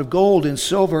enormous amount of gold and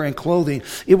silver and clothing.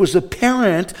 It was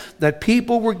apparent that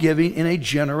people were giving in a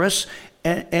generous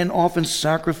and often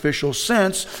sacrificial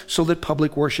sense so that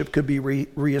public worship could be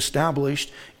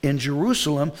reestablished in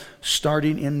Jerusalem,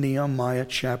 starting in Nehemiah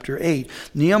chapter 8.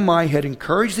 Nehemiah had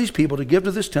encouraged these people to give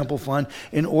to this temple fund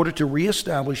in order to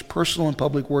reestablish personal and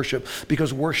public worship,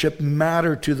 because worship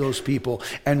mattered to those people,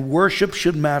 and worship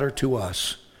should matter to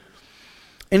us.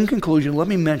 In conclusion, let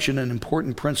me mention an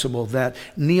important principle that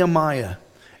Nehemiah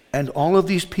and all of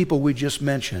these people we just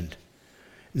mentioned,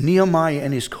 Nehemiah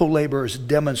and his co-laborers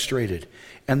demonstrated.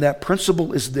 And that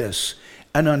principle is this: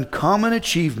 an uncommon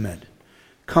achievement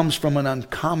comes from an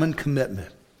uncommon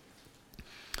commitment.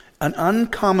 An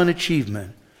uncommon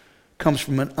achievement comes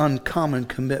from an uncommon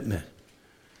commitment.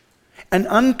 An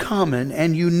uncommon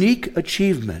and unique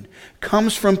achievement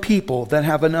comes from people that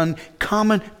have an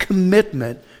uncommon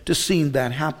commitment to seeing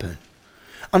that happen.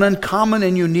 An uncommon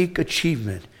and unique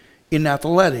achievement in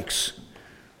athletics,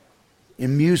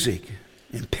 in music,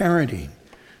 in parenting,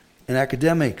 in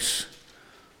academics,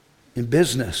 in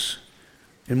business,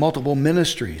 in multiple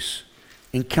ministries,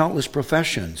 in countless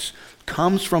professions,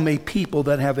 comes from a people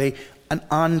that have an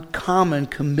uncommon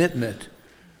commitment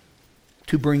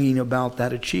to bringing about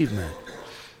that achievement.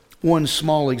 One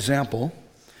small example: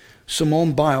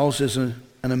 Simone Biles is an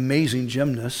amazing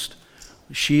gymnast.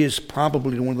 She is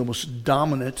probably one of the most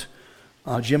dominant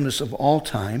gymnasts of all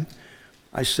time.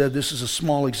 I said this is a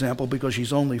small example because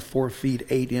she's only 4 feet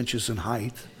 8 inches in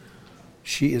height.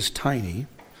 She is tiny.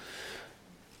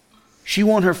 She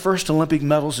won her first Olympic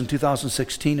medals in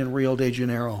 2016 in Rio de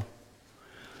Janeiro.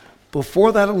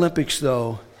 Before that Olympics,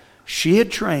 though, she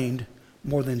had trained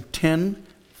more than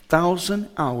 10,000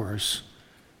 hours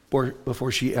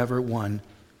before she ever won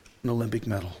an Olympic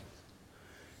medal.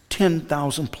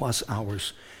 10,000 plus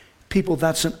hours. People,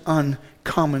 that's an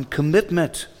uncommon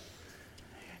commitment.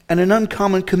 And an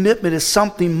uncommon commitment is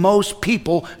something most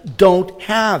people don't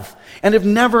have and have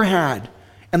never had.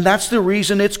 And that's the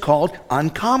reason it's called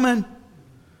uncommon.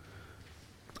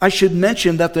 I should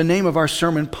mention that the name of our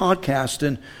sermon podcast,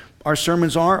 and our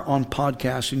sermons are on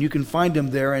podcast, and you can find them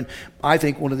there. And I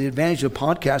think one of the advantages of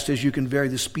podcast is you can vary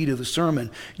the speed of the sermon.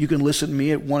 You can listen to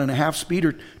me at 1.5 speed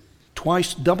or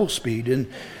twice double speed.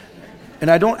 And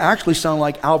I don't actually sound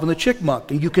like Alvin the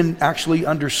Chipmunk, and you can actually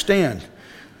understand.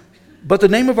 But the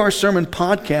name of our sermon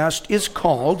podcast is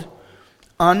called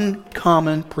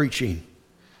Uncommon Preaching.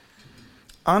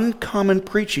 Uncommon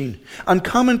preaching.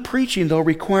 Uncommon preaching, though,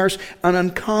 requires an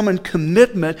uncommon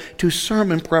commitment to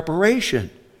sermon preparation.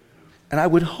 And I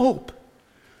would hope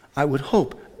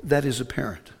that is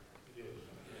apparent.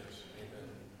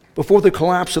 Before the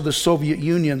collapse of the Soviet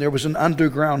Union, there was an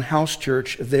underground house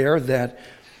church there that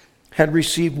had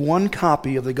received one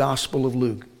copy of the Gospel of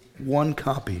Luke. One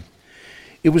copy.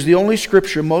 It was the only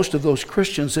scripture most of those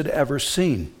Christians had ever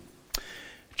seen.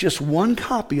 Just one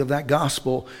copy of that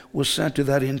gospel was sent to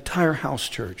that entire house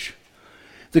church.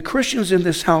 The Christians in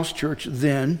this house church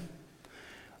then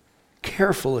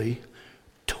carefully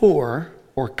tore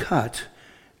or cut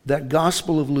that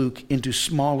Gospel of Luke into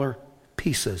smaller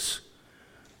pieces,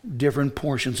 different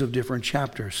portions of different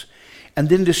chapters, and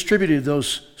then distributed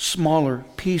those smaller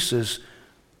pieces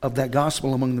of that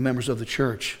gospel among the members of the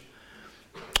church.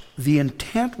 The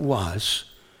intent was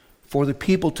for the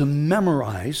people to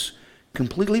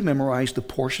completely memorize the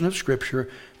portion of Scripture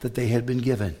that they had been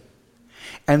given,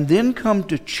 and then come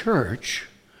to church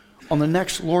on the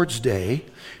next Lord's Day,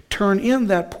 turn in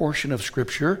that portion of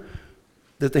Scripture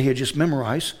that they had just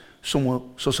memorized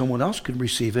so someone else could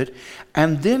receive it,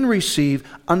 and then receive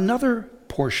another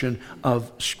portion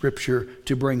of Scripture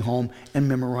to bring home and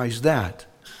memorize that.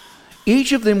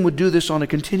 Each of them would do this on a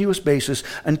continuous basis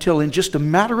until in just a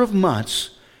matter of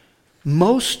months,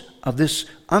 most of this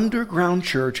underground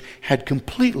church had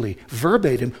completely,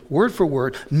 verbatim, word for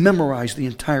word, memorized the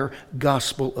entire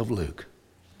Gospel of Luke.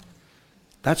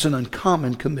 That's an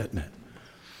uncommon commitment.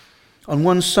 On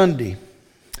one Sunday,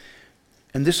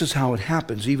 and this is how it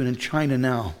happens even in China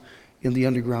now, in the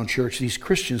underground church, these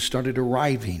Christians started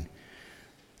arriving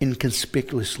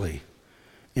inconspicuously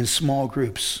in small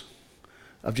groups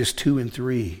of just 2 and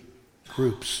 3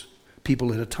 groups,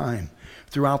 people at a time,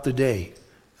 throughout the day.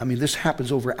 I mean, this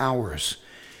happens over hours.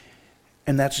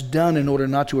 And that's done in order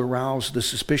not to arouse the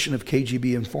suspicion of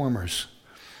KGB informers.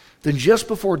 Then just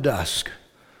before dusk,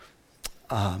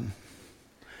 all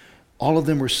of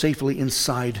them were safely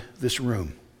inside this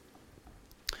room.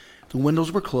 The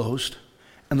windows were closed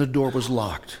and the door was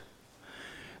locked.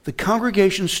 The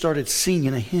congregation started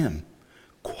singing a hymn,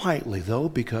 quietly though,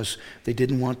 because they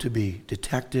didn't want to be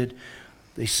detected.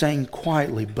 They sang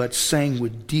quietly, but sang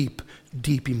with deep,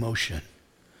 deep emotion.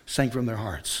 Sang from their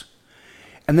hearts.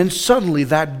 And then suddenly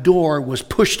that door was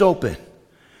pushed open,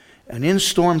 and in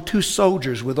stormed two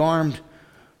soldiers with armed,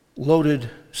 loaded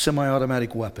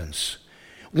semi-automatic weapons.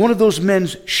 One of those men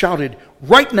shouted,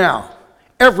 "Right now,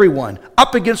 everyone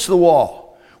up against the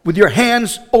wall with your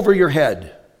hands over your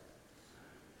head."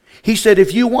 He said,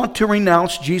 if you want to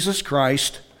renounce Jesus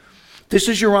Christ, this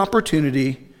is your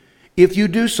opportunity. If you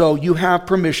do so, you have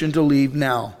permission to leave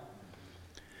now.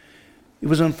 It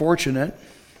was unfortunate,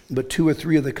 but 2 or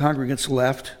 3 of the congregants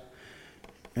left,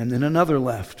 and then another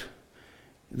left.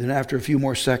 Then after a few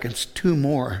more seconds, 2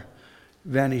 more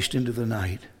vanished into the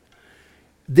night.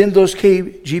 Then those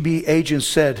KGB agents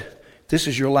said, this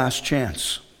is your last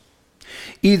chance.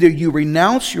 Either you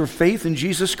renounce your faith in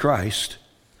Jesus Christ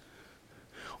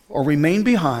or remain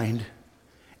behind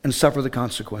and suffer the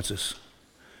consequences.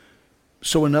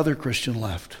 So another Christian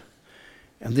left.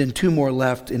 And then 2 more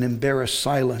left in embarrassed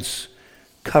silence,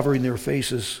 covering their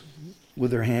faces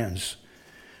with their hands.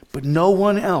 But no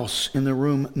one else in the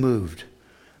room moved.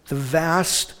 The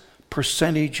vast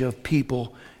percentage of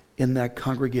people in that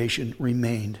congregation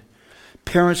remained.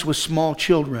 Parents with small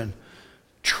children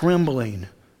trembling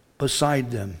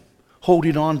beside them,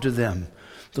 holding on to them.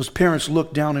 Those parents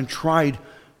looked down and tried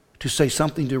to say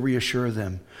something to reassure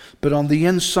them. But on the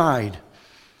inside,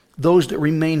 those that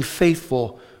remained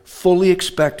faithful fully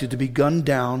expected to be gunned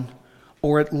down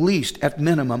or at least, at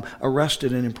minimum,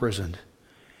 arrested and imprisoned.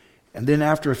 And then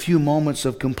after a few moments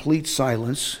of complete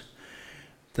silence,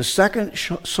 the second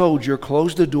soldier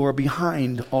closed the door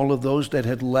behind all of those that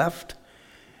had left,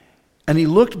 and he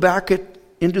looked back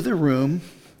into the room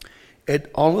at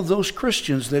all of those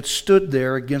Christians that stood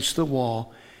there against the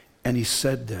wall, and he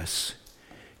said this,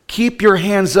 keep your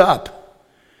hands up,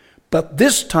 but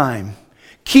this time,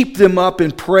 keep them up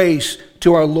in praise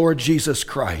to our Lord Jesus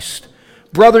Christ.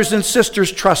 Brothers and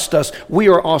sisters, trust us. We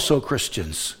are also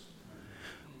Christians.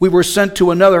 We were sent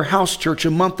to another house church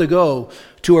a month ago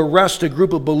to arrest a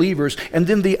group of believers, and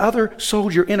then the other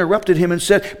soldier interrupted him and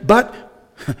said, but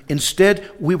instead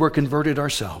we were converted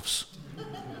ourselves.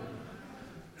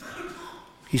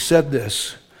 He said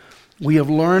this, we have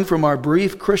learned from our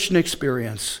brief Christian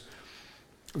experience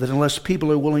that unless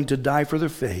people are willing to die for their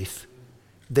faith,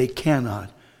 they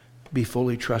cannot be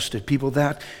fully trusted. People,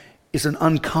 that is an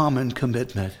uncommon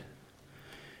commitment.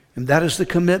 And that is the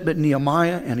commitment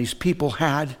Nehemiah and his people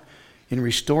had in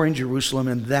restoring Jerusalem,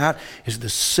 and that is the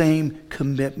same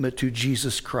commitment to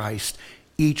Jesus Christ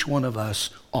each one of us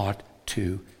ought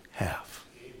to have.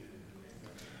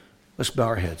 Let's bow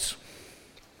our heads.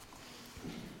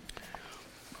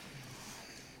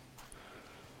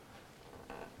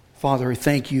 Father, I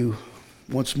thank you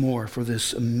once more for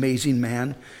this amazing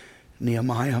man,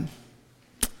 Nehemiah.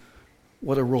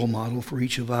 What a role model for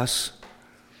each of us.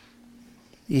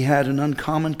 He had an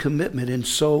uncommon commitment, and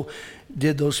so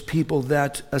did those people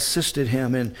that assisted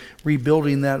him in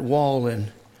rebuilding that wall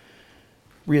and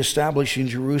reestablishing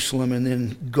Jerusalem and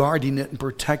then guarding it and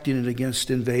protecting it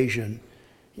against invasion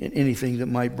and anything that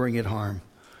might bring it harm.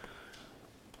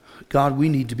 God, we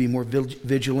need to be more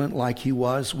vigilant like he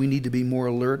was. We need to be more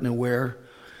alert and aware.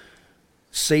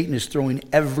 Satan is throwing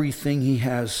everything he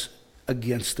has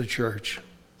against the church.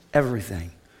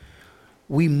 Everything.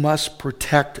 We must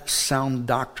protect sound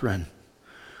doctrine.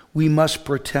 We must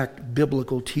protect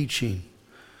biblical teaching.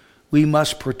 We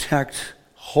must protect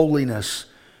holiness,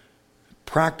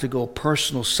 practical,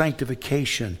 personal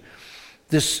sanctification,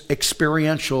 this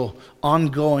experiential,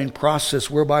 ongoing process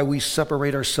whereby we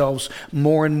separate ourselves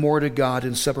more and more to God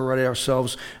and separate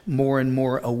ourselves more and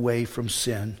more away from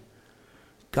sin.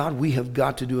 God, we have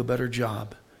got to do a better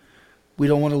job. We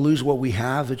don't want to lose what we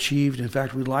have achieved. In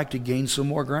fact, we'd like to gain some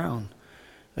more ground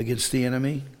against the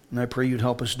enemy, and I pray you'd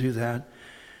help us do that.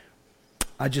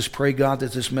 I just pray, God,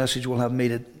 that this message will have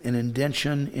made an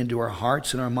indention into our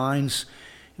hearts and our minds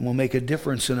and will make a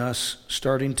difference in us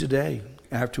starting today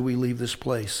after we leave this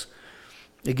place.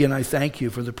 Again, I thank you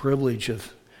for the privilege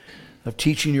of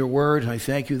teaching your word. I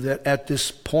thank you that at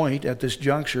this point, at this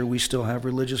juncture, we still have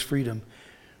religious freedom.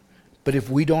 But if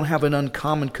we don't have an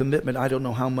uncommon commitment, I don't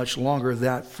know how much longer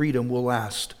that freedom will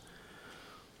last.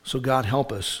 So God,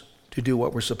 help us to do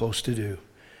what we're supposed to do.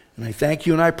 And I thank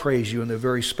you and I praise you in the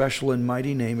very special and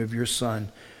mighty name of your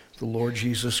Son, the Lord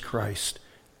Jesus Christ.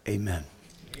 Amen.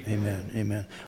 Amen. Amen.